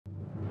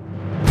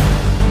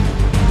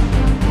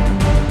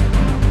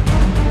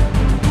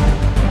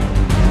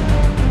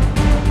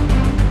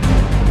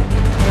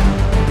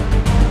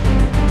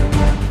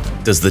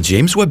Does the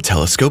James Webb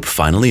Telescope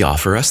finally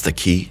offer us the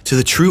key to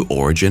the true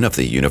origin of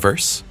the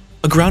universe?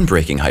 A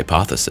groundbreaking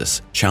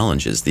hypothesis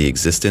challenges the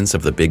existence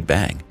of the Big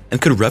Bang and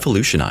could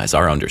revolutionize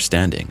our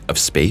understanding of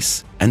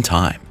space and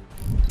time.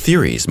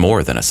 Theories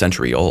more than a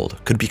century old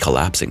could be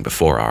collapsing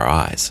before our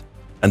eyes,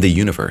 and the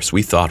universe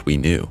we thought we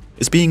knew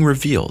is being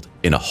revealed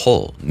in a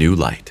whole new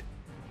light.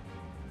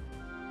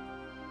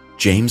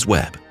 James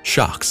Webb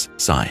shocks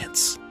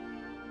science.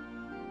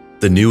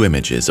 The new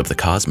images of the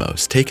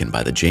cosmos taken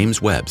by the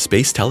James Webb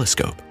Space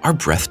Telescope are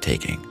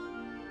breathtaking.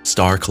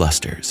 Star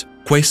clusters,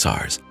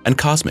 quasars, and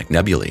cosmic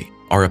nebulae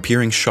are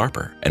appearing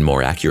sharper and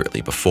more accurately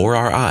before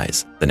our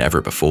eyes than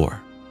ever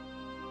before.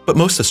 But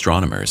most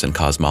astronomers and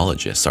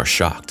cosmologists are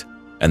shocked,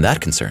 and that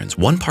concerns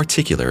one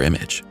particular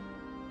image.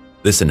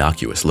 This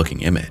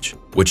innocuous-looking image,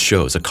 which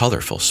shows a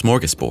colorful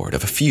smorgasbord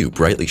of a few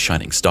brightly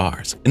shining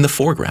stars in the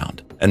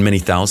foreground and many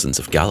thousands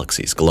of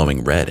galaxies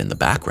glowing red in the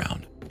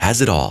background, has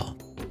it all.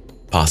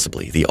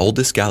 Possibly the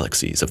oldest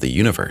galaxies of the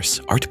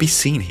universe are to be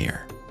seen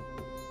here.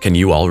 Can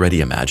you already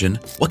imagine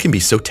what can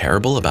be so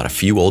terrible about a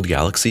few old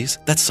galaxies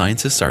that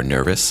scientists are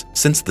nervous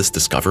since this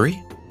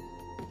discovery?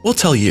 We'll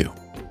tell you.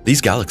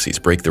 These galaxies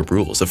break the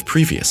rules of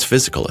previous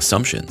physical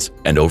assumptions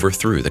and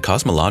overthrew the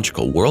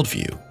cosmological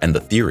worldview and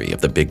the theory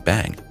of the Big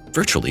Bang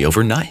virtually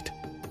overnight.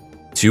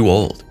 Too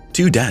old,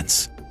 too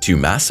dense, too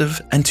massive,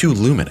 and too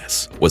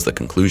luminous was the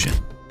conclusion.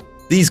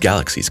 These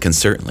galaxies can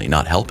certainly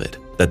not help it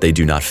that they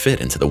do not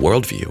fit into the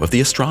worldview of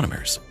the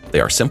astronomers. They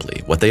are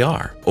simply what they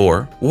are,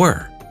 or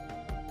were.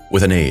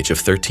 With an age of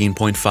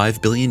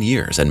 13.5 billion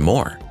years and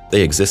more,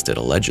 they existed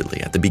allegedly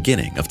at the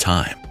beginning of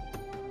time.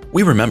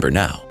 We remember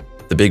now,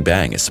 the Big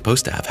Bang is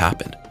supposed to have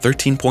happened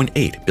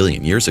 13.8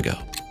 billion years ago,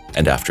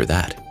 and after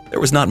that,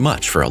 there was not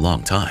much for a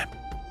long time.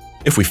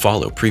 If we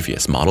follow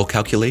previous model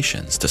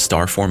calculations to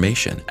star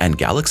formation and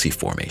galaxy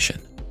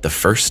formation, the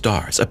first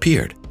stars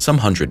appeared some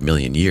 100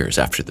 million years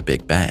after the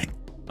Big Bang,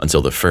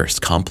 until the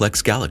first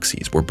complex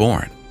galaxies were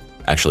born.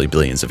 Actually,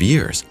 billions of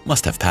years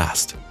must have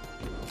passed.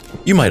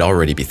 You might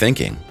already be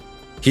thinking,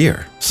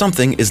 here,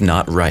 something is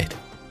not right.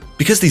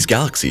 Because these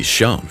galaxies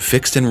shone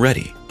fixed and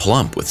ready,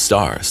 plump with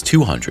stars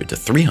 200 to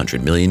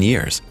 300 million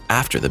years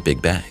after the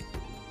Big Bang.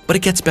 But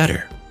it gets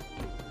better.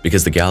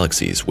 Because the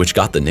galaxies, which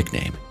got the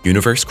nickname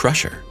Universe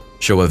Crusher,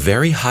 show a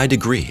very high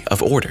degree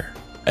of order,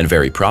 and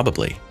very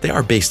probably they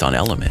are based on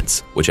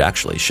elements which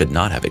actually should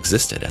not have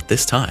existed at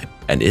this time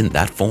and in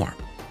that form.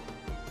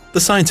 The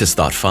scientists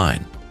thought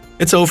fine.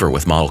 It's over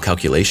with model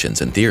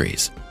calculations and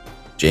theories.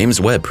 James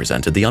Webb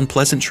presented the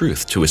unpleasant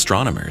truth to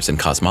astronomers and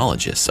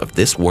cosmologists of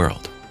this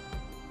world.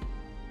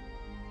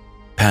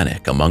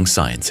 Panic among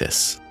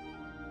scientists.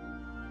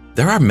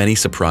 There are many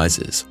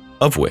surprises,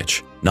 of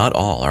which not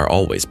all are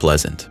always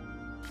pleasant.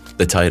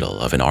 The title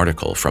of an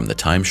article from the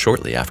Time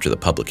shortly after the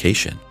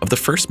publication of the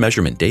first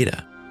measurement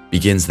data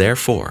begins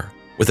therefore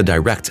with a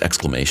direct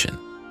exclamation: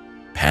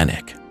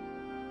 panic.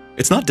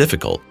 It's not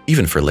difficult,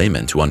 even for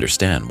laymen, to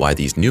understand why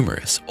these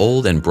numerous,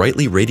 old and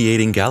brightly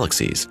radiating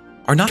galaxies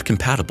are not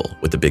compatible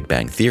with the Big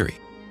Bang theory.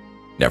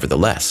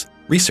 Nevertheless,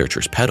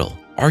 researchers peddle,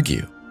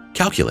 argue,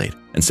 calculate,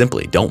 and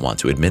simply don't want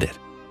to admit it.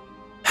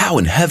 How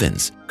in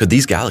heavens could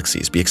these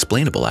galaxies be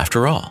explainable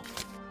after all?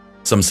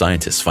 Some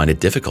scientists find it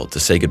difficult to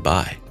say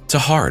goodbye to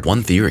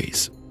hard-won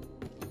theories.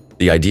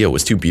 The idea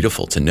was too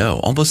beautiful to know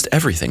almost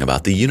everything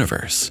about the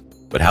universe.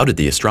 But how did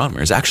the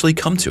astronomers actually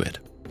come to it?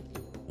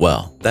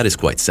 Well, that is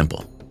quite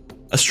simple.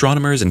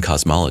 Astronomers and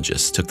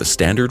cosmologists took the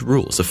standard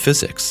rules of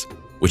physics,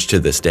 which to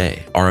this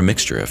day are a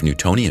mixture of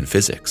Newtonian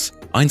physics,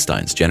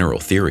 Einstein's general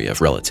theory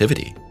of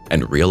relativity,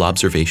 and real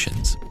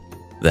observations.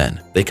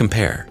 Then they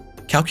compare,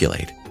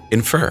 calculate,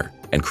 infer,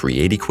 and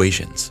create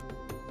equations.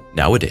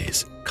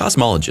 Nowadays,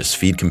 cosmologists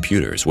feed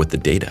computers with the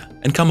data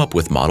and come up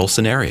with model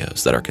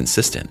scenarios that are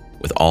consistent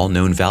with all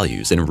known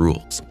values and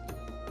rules.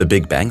 The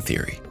Big Bang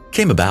theory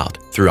came about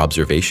through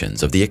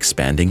observations of the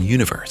expanding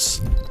universe.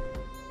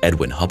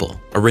 Edwin Hubble,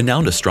 a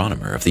renowned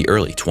astronomer of the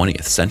early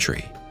 20th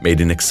century, made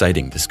an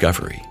exciting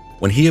discovery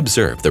when he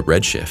observed the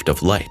redshift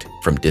of light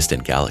from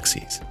distant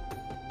galaxies.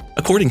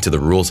 According to the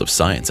rules of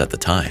science at the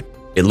time,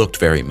 it looked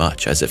very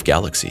much as if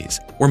galaxies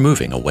were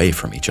moving away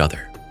from each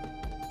other.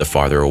 The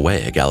farther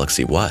away a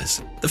galaxy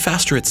was, the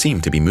faster it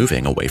seemed to be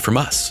moving away from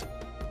us.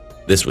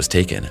 This was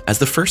taken as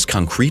the first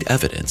concrete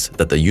evidence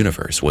that the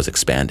universe was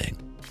expanding.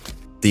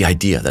 The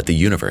idea that the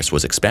universe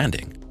was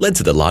expanding led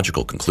to the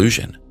logical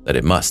conclusion that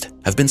it must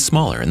have been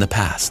smaller in the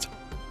past.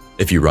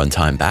 If you run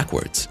time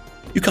backwards,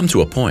 you come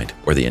to a point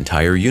where the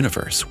entire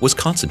universe was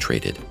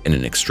concentrated in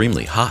an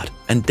extremely hot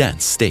and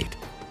dense state.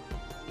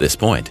 This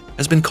point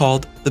has been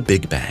called the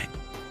Big Bang.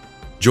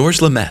 Georges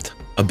Lemaître,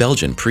 a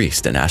Belgian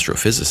priest and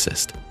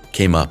astrophysicist,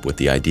 came up with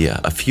the idea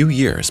a few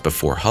years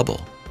before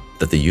Hubble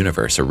that the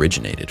universe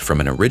originated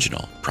from an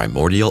original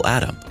primordial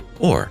atom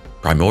or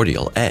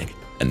primordial egg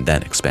and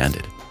then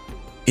expanded.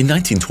 In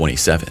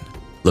 1927,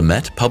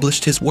 Lemaître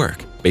published his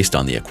work based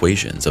on the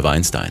equations of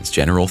Einstein's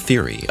general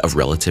theory of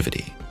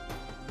relativity.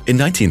 In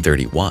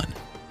 1931,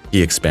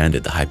 he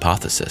expanded the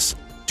hypothesis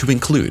to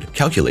include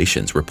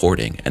calculations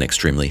reporting an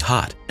extremely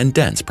hot and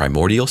dense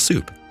primordial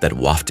soup that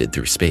wafted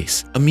through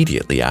space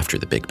immediately after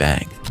the Big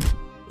Bang.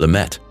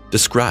 Lemaitre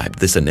described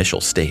this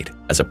initial state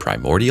as a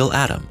primordial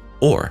atom,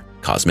 or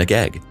cosmic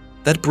egg,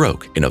 that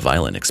broke in a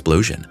violent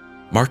explosion,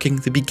 marking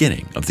the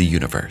beginning of the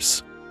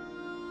universe.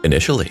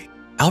 Initially,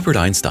 Albert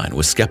Einstein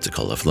was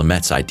skeptical of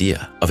Lemaitre's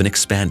idea of an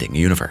expanding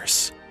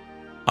universe.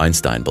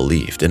 Einstein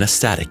believed in a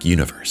static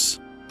universe.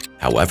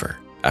 However,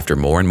 after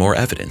more and more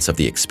evidence of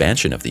the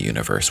expansion of the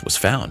universe was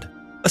found,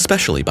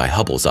 especially by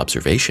Hubble's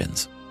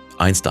observations,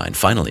 Einstein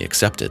finally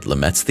accepted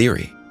Lemaitre's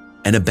theory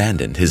and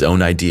abandoned his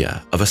own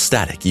idea of a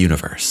static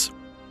universe.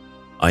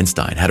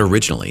 Einstein had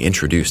originally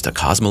introduced a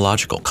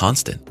cosmological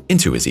constant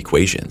into his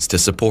equations to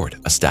support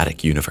a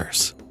static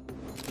universe.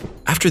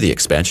 After the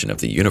expansion of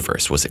the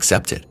universe was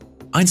accepted,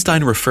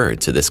 Einstein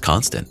referred to this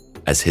constant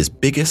as his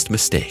biggest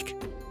mistake.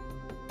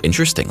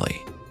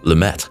 Interestingly,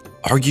 Lemaitre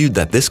argued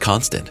that this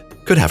constant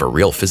could have a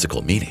real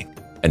physical meaning,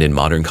 and in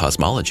modern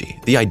cosmology,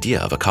 the idea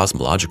of a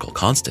cosmological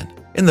constant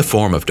in the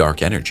form of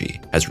dark energy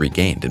has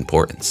regained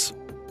importance.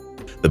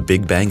 The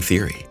Big Bang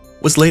theory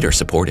was later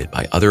supported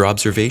by other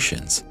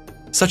observations,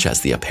 such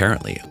as the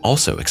apparently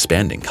also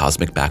expanding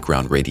cosmic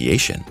background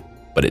radiation,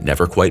 but it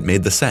never quite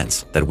made the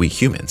sense that we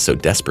humans so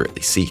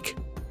desperately seek.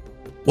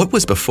 What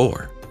was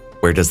before?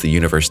 Where does the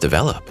universe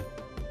develop?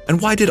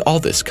 And why did all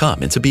this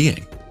come into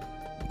being?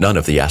 None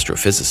of the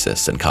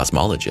astrophysicists and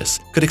cosmologists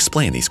could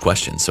explain these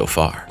questions so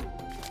far.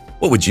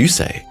 What would you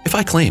say if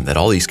I claim that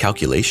all these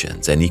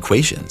calculations and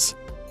equations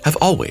have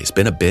always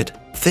been a bit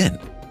thin?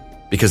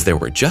 Because there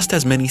were just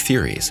as many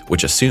theories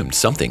which assumed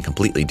something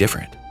completely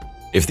different.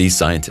 If these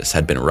scientists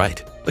had been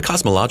right, the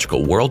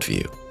cosmological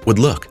worldview would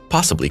look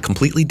possibly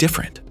completely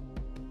different.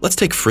 Let's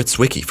take Fritz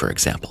Zwicky, for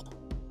example.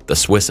 The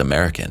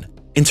Swiss-American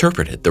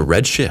interpreted the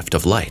red shift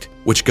of light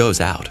which goes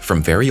out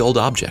from very old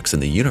objects in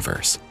the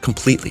universe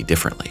completely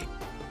differently.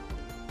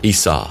 He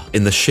saw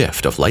in the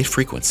shift of light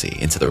frequency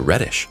into the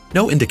reddish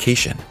no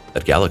indication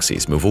that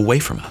galaxies move away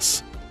from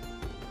us.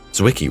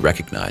 Zwicky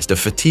recognized a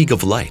fatigue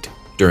of light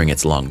during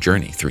its long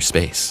journey through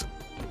space.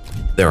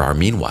 There are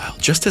meanwhile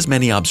just as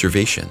many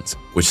observations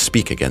which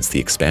speak against the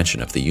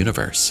expansion of the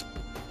universe.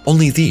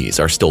 Only these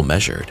are still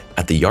measured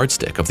at the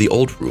yardstick of the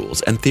old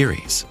rules and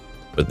theories.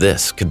 But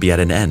this could be at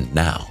an end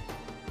now.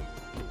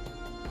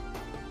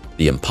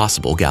 The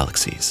impossible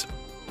galaxies.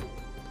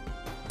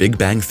 Big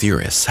Bang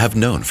theorists have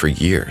known for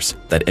years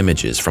that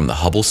images from the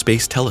Hubble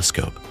Space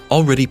Telescope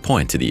already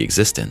point to the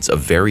existence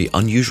of very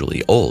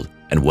unusually old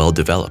and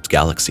well-developed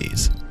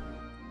galaxies.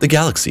 The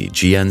galaxy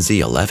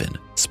GNZ11,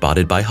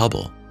 spotted by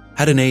Hubble,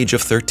 had an age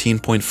of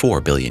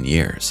 13.4 billion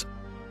years.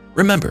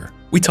 Remember,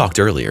 we talked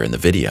earlier in the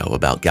video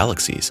about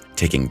galaxies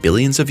taking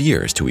billions of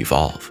years to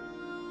evolve.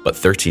 But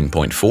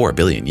 13.4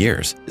 billion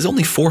years is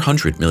only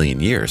 400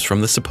 million years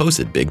from the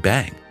supposed Big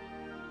Bang.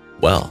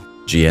 Well,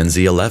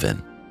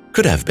 GNZ11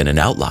 could have been an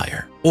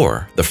outlier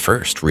or the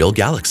first real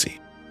galaxy.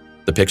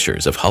 The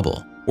pictures of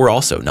Hubble were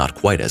also not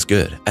quite as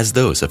good as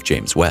those of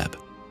James Webb.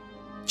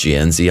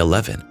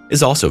 GNZ11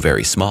 is also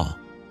very small,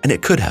 and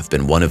it could have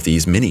been one of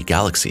these mini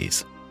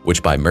galaxies,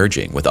 which by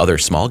merging with other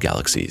small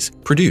galaxies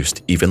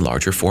produced even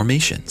larger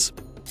formations.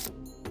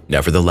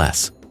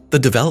 Nevertheless, the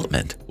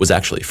development was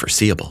actually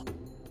foreseeable.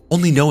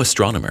 Only no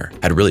astronomer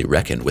had really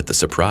reckoned with the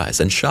surprise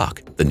and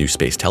shock the new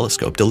space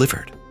telescope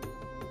delivered.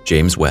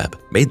 James Webb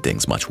made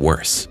things much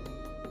worse,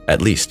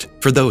 at least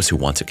for those who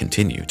want to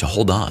continue to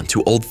hold on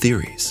to old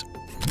theories.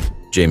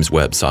 James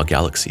Webb saw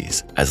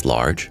galaxies as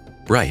large,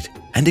 bright,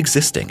 and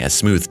existing as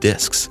smooth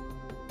disks,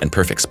 and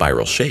perfect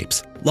spiral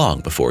shapes long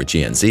before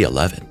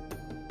GNZ11.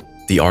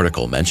 The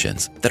article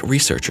mentions that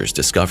researchers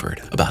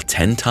discovered about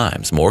 10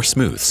 times more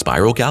smooth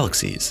spiral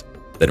galaxies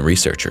than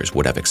researchers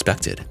would have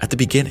expected at the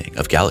beginning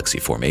of galaxy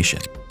formation.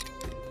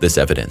 This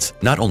evidence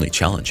not only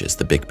challenges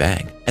the Big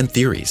Bang and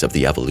theories of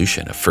the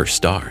evolution of first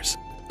stars,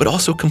 but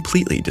also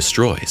completely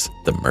destroys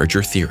the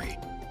merger theory.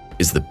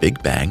 Is the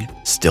Big Bang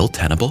still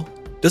tenable?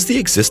 Does the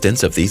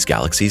existence of these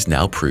galaxies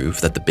now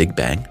prove that the Big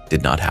Bang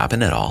did not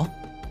happen at all?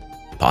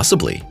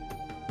 Possibly.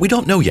 We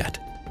don't know yet.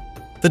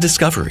 The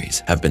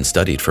discoveries have been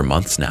studied for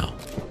months now,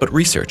 but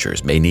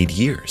researchers may need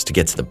years to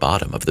get to the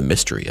bottom of the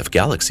mystery of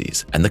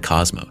galaxies and the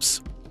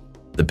cosmos.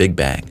 The Big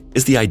Bang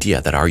is the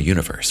idea that our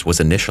universe was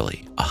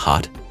initially a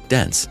hot,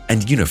 dense,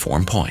 and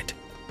uniform point.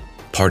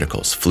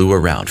 Particles flew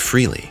around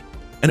freely,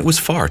 and it was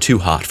far too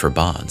hot for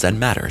bonds and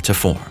matter to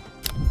form.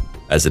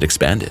 As it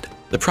expanded,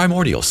 the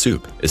primordial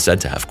soup is said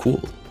to have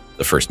cooled.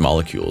 The first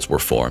molecules were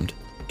formed,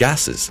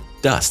 gases,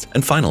 dust,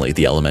 and finally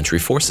the elementary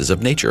forces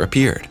of nature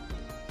appeared.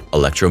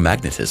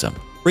 Electromagnetism,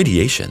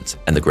 radiations,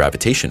 and the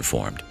gravitation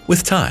formed,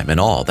 with time and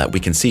all that we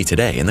can see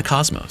today in the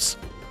cosmos.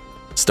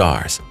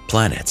 Stars,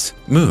 planets,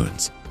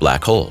 moons,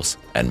 black holes,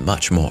 and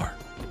much more.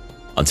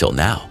 Until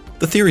now,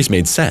 the theories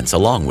made sense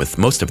along with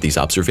most of these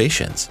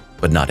observations,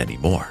 but not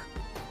anymore.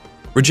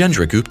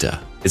 Rajendra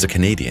Gupta is a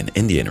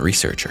Canadian-Indian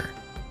researcher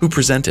who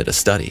presented a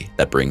study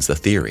that brings the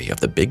theory of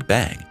the Big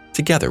Bang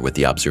together with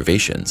the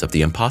observations of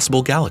the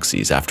impossible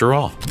galaxies after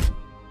all.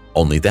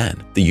 Only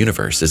then, the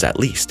universe is at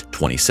least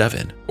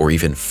 27 or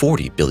even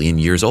 40 billion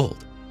years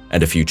old,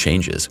 and a few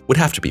changes would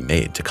have to be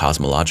made to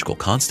cosmological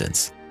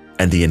constants,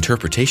 and the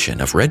interpretation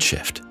of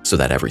redshift so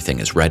that everything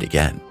is red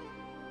again.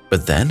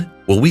 But then,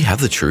 will we have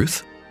the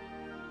truth?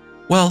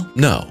 Well,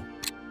 no.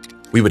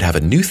 We would have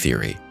a new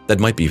theory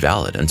that might be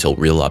valid until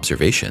real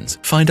observations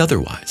find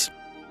otherwise.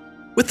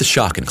 With the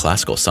shock in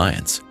classical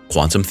science,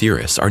 quantum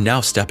theorists are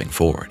now stepping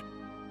forward.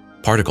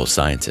 Particle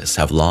scientists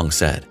have long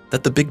said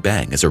that the Big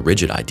Bang is a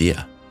rigid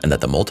idea and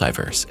that the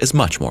multiverse is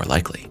much more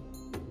likely.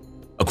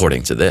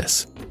 According to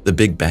this, the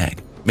Big Bang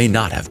may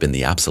not have been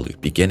the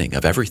absolute beginning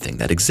of everything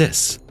that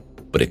exists,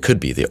 but it could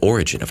be the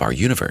origin of our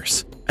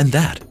universe, and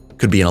that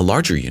could be in a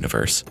larger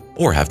universe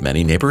or have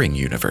many neighboring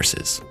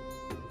universes.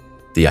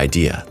 The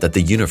idea that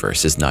the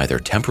universe is neither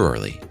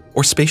temporally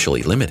or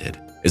spatially limited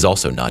is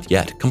also not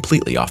yet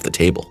completely off the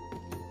table.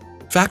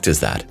 Fact is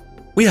that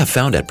we have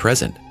found at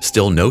present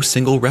still no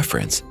single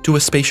reference to a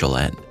spatial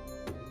end.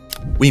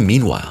 We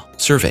meanwhile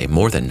survey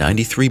more than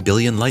 93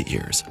 billion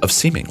light-years of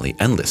seemingly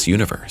endless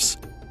universe,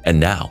 and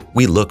now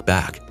we look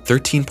back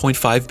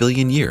 13.5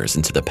 billion years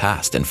into the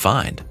past and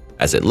find,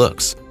 as it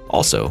looks,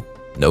 also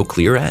no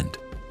clear end.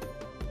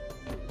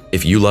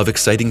 If you love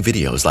exciting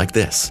videos like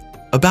this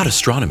about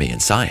astronomy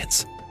and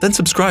science, then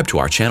subscribe to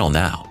our channel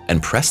now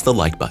and press the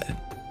like button.